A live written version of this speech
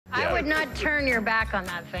would not turn your back on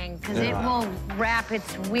that thing, because it will wrap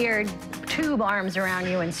its weird tube arms around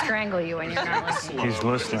you and strangle you when you're not looking. He's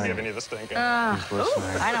listening. Giving you the stink. He's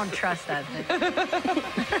listening. I don't trust that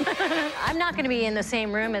thing. I'm not going to be in the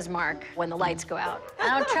same room as Mark when the lights go out.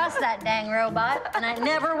 I don't trust that dang robot, and I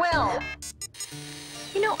never will.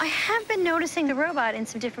 You know, I have been noticing the robot in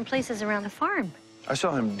some different places around the farm. I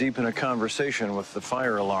saw him deep in a conversation with the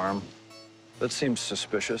fire alarm. That seems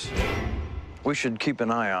suspicious. We should keep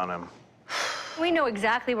an eye on him. We know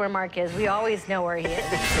exactly where Mark is. We always know where he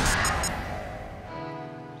is.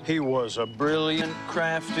 He was a brilliant,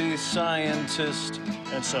 crafty scientist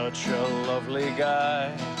and such a lovely guy.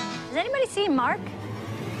 Has anybody seen Mark?